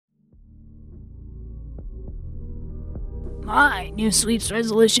My New Sweep's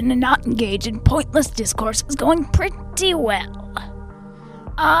resolution to not engage in pointless discourse is going pretty well.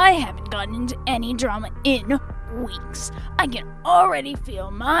 I haven't gotten into any drama in weeks. I can already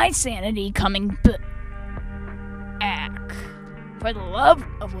feel my sanity coming back. For the love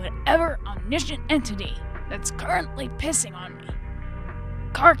of whatever omniscient entity that's currently pissing on me.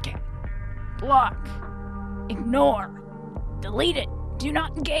 Karkat. Block. Ignore. Delete it. Do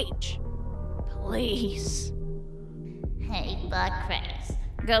not engage. Please. Hey, Buckface.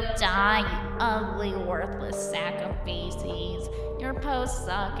 Go die, you ugly, worthless sack of feces. Your posts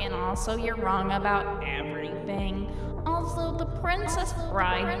suck, and also you're wrong about everything. Also, the Princess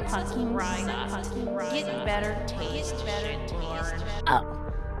Bride fucking sucks. Get better taste, shitlord.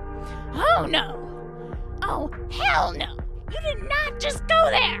 Oh no. Oh, hell no. You did not just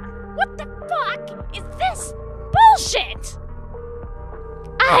go there. What the fuck is this bullshit?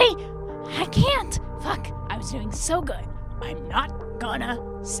 I can't. Fuck, I was doing so good. I'm not gonna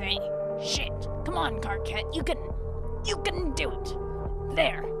say shit. Come on, Karkat, you can do it.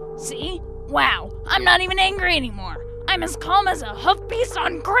 There, see? Wow, I'm not even angry anymore. I'm as calm as a hoof beast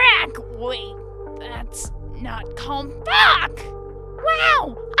on crack. Wait, that's not calm. Fuck!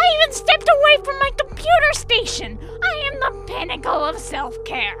 Wow, I even stepped away from my computer station. I am the pinnacle of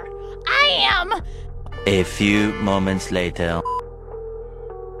self-care. I am... A few moments later.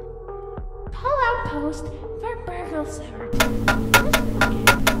 Pull out post for burgle sever.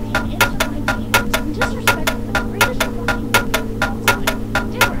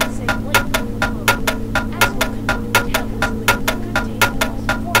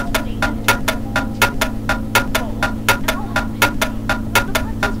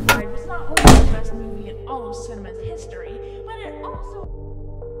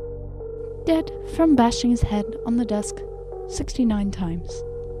 Dead from bashing his head on the desk 69 times.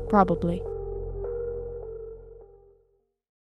 Probably.